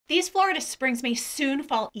these Florida springs may soon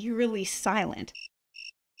fall eerily silent.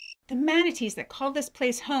 The manatees that call this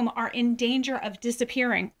place home are in danger of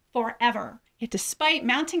disappearing forever. Yet despite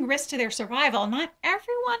mounting risk to their survival, not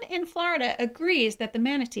everyone in Florida agrees that the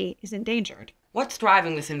manatee is endangered. What's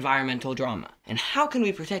driving this environmental drama? And how can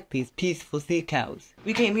we protect these peaceful sea cows?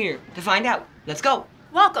 We came here to find out. Let's go!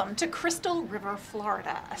 Welcome to Crystal River,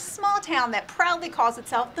 Florida, a small town that proudly calls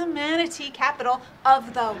itself the manatee capital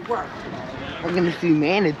of the world. We're gonna see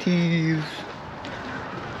manatees.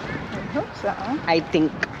 I hope so. I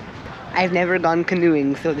think. I've never gone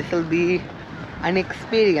canoeing, so this will be an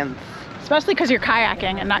experience. Especially because you're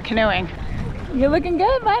kayaking and not canoeing. You're looking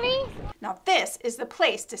good, buddy. Now this is the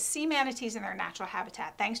place to see manatees in their natural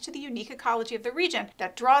habitat, thanks to the unique ecology of the region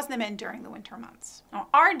that draws them in during the winter months. Now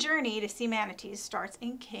our journey to see manatees starts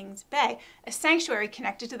in Kings Bay, a sanctuary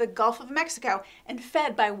connected to the Gulf of Mexico and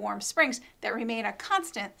fed by warm springs that remain a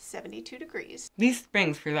constant 72 degrees. These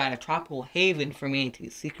springs provide a tropical haven for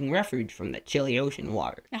manatees seeking refuge from the chilly ocean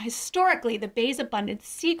water. Now historically, the bay's abundant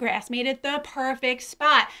seagrass made it the perfect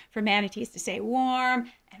spot for manatees to stay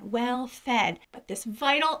warm and well fed, but this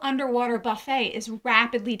vital underwater buffet is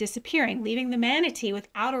rapidly disappearing, leaving the manatee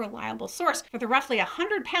without a reliable source for the roughly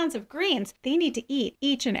 100 pounds of greens they need to eat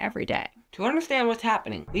each and every day. To understand what's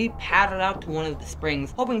happening, we paddled out to one of the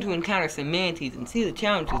springs, hoping to encounter some manatees and see the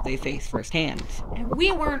challenges they face firsthand. And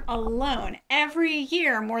we weren't alone. Every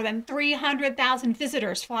year, more than 300,000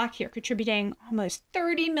 visitors flock here, contributing almost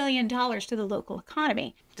 $30 million to the local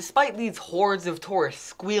economy. Despite these hordes of tourists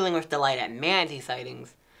squealing with delight at manatee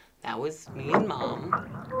sightings, that was me and Mom.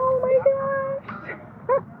 Oh my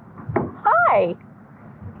gosh! Hi!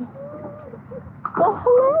 Well,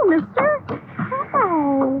 hello, mister.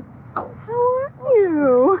 Hi! How are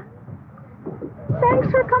you?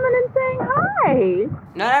 Thanks for coming and saying hi!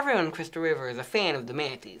 Not everyone in Crystal River is a fan of the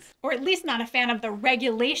manatees. Or at least not a fan of the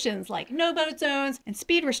regulations like no boat zones and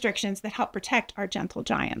speed restrictions that help protect our gentle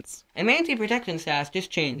giants. And manatee protection status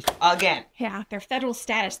just changed again. Yeah, their federal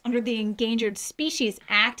status under the Endangered Species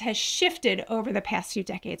Act has shifted over the past few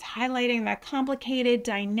decades, highlighting the complicated,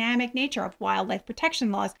 dynamic nature of wildlife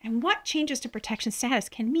protection laws and what changes to protection status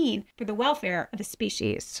can mean for the welfare of the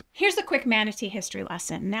species. Here's a quick manatee history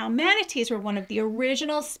lesson. Now, manatees were one of the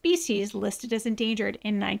original species listed as endangered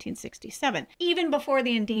in 1967, even before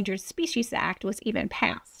the Endangered Species Act was even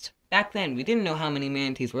passed. Back then, we didn't know how many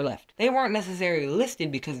manatees were left. They weren't necessarily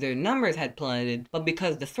listed because their numbers had plummeted, but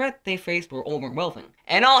because the threats they faced were overwhelming.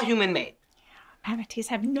 And all human-made. Manatees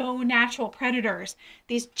have no natural predators.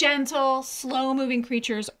 These gentle, slow-moving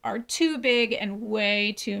creatures are too big and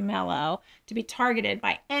way too mellow to be targeted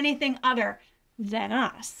by anything other than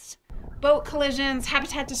us. Boat collisions,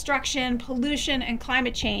 habitat destruction, pollution, and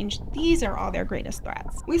climate change, these are all their greatest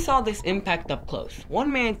threats. We saw this impact up close.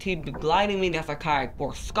 One manatee gliding beneath a kayak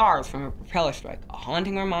bore scars from a propeller strike, a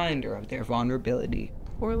haunting reminder of their vulnerability.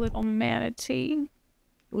 Poor little manatee.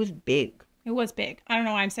 It was big. It was big. I don't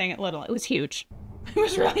know why I'm saying it little. It was huge. It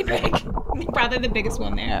was really big. Probably the biggest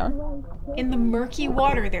one there. In the murky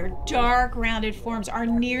water, their dark, rounded forms are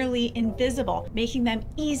nearly invisible, making them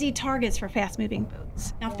easy targets for fast-moving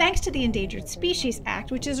boats. Now, thanks to the Endangered Species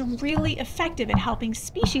Act, which is really effective at helping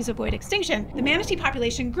species avoid extinction, the manatee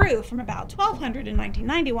population grew from about 1,200 in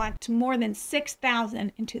 1991 to more than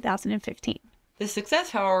 6,000 in 2015. This success,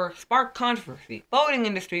 however, sparked controversy. Boating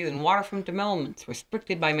industries and waterfront developments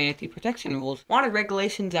restricted by manatee protection rules wanted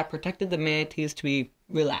regulations that protected the manatees to be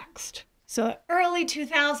relaxed. So the early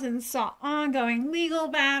 2000s saw ongoing legal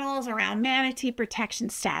battles around manatee protection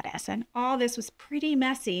status, and all this was pretty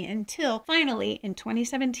messy until finally in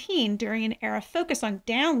 2017, during an era focused on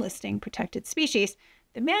downlisting protected species,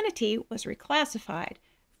 the manatee was reclassified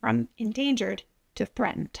from endangered to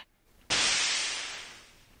threatened.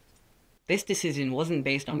 This decision wasn't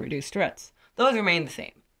based on reduced threats. Those remained the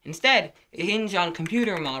same. Instead, it hinged on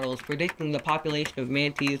computer models predicting the population of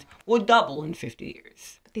manatees would double in 50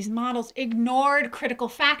 years. But these models ignored critical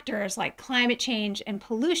factors like climate change and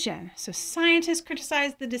pollution. So scientists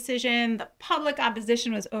criticized the decision, the public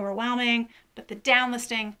opposition was overwhelming, but the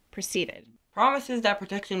downlisting proceeded. Promises that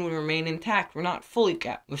protection would remain intact were not fully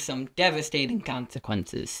kept, with some devastating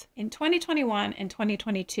consequences. In 2021 and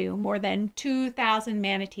 2022, more than 2,000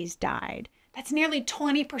 manatees died. That's nearly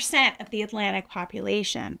 20% of the Atlantic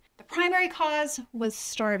population. The primary cause was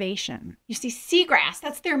starvation. You see, seagrass,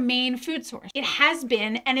 that's their main food source. It has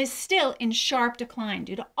been and is still in sharp decline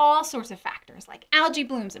due to all sorts of factors like algae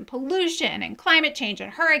blooms and pollution and climate change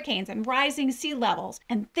and hurricanes and rising sea levels.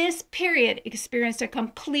 And this period experienced a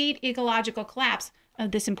complete ecological collapse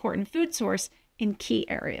of this important food source in key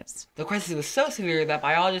areas. The crisis was so severe that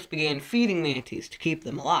biologists began feeding manatees to keep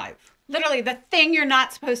them alive. Literally the thing you're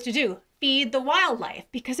not supposed to do. Feed the wildlife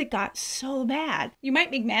because it got so bad. You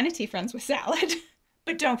might make manatee friends with salad.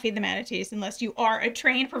 But don't feed the manatees unless you are a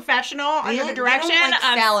trained professional under the direction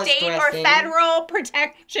of state or federal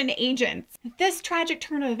protection agents. This tragic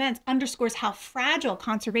turn of events underscores how fragile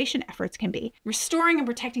conservation efforts can be. Restoring and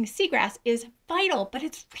protecting seagrass is vital, but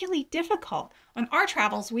it's really difficult. On our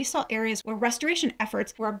travels, we saw areas where restoration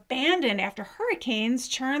efforts were abandoned after hurricanes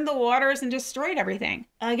churned the waters and destroyed everything.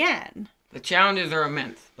 Again. The challenges are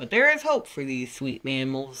immense, but there is hope for these sweet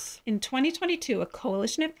mammals. In 2022, a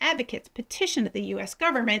coalition of advocates petitioned the U.S.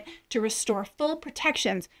 government to restore full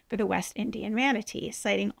protections for the West Indian manatee,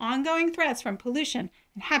 citing ongoing threats from pollution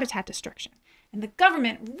and habitat destruction. And the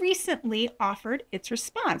government recently offered its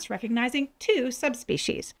response, recognizing 2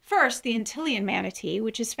 subspecies. First, the Antillean manatee,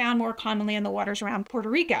 which is found more commonly in the waters around Puerto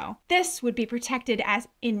Rico. This would be protected as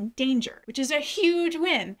endangered, which is a huge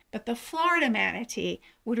win, but the Florida manatee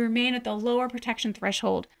would remain at the lower protection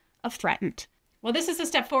threshold of threatened. Well, this is a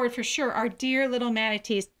step forward for sure. Our dear little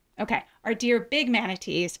manatees, our dear big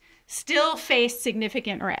manatees still face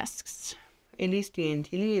significant risks. At least the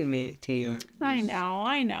Antillean manatee. I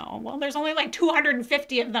know. Well, there's only like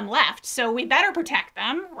 250 of them left, so we better protect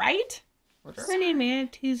them, right? How many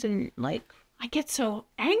manatees I get so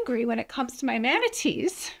angry when it comes to my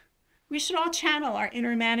manatees. We should all channel our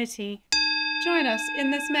inner manatee. Join us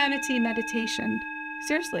in this manatee meditation.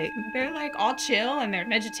 Seriously, they're like all chill and they're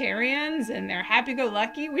vegetarians and they're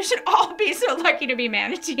happy-go-lucky. We should all be so lucky to be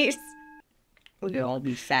manatees. We'll all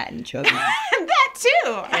be fat and chubby. That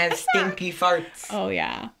too. And stinky farts. Oh,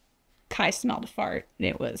 yeah. Kai smelled a fart and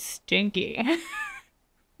it was stinky.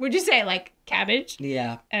 Would you say like cabbage?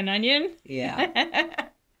 Yeah. An onion? Yeah.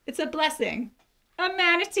 It's a blessing. A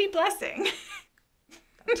manatee blessing.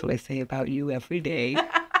 That's what I say about you every day.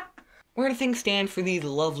 Where do things stand for these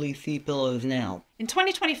lovely sea pillows now? In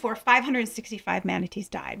 2024, 565 manatees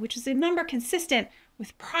died, which is a number consistent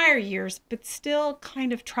with prior years, but still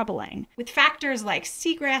kind of troubling. With factors like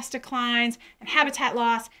seagrass declines and habitat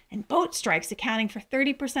loss and boat strikes accounting for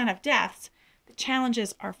 30% of deaths, the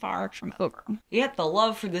challenges are far from over. Yet the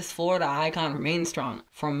love for this Florida icon remains strong.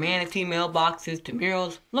 From manatee mailboxes to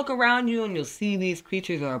murals, look around you and you'll see these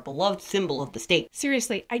creatures are a beloved symbol of the state.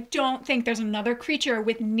 Seriously, I don't think there's another creature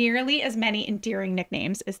with nearly as many endearing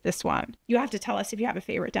nicknames as this one. You have to tell us if you have a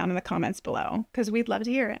favorite down in the comments below, because we'd love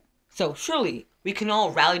to hear it. So surely we can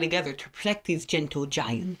all rally together to protect these gentle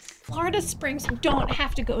giants. Florida springs don't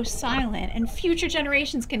have to go silent, and future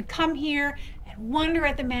generations can come here and wonder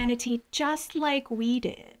at the manatee just like we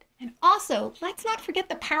did. And also, let's not forget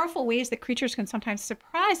the powerful ways that creatures can sometimes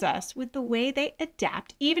surprise us with the way they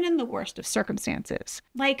adapt even in the worst of circumstances.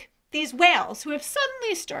 Like these whales who have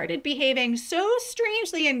suddenly started behaving so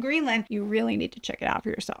strangely in Greenland, you really need to check it out for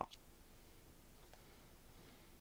yourself.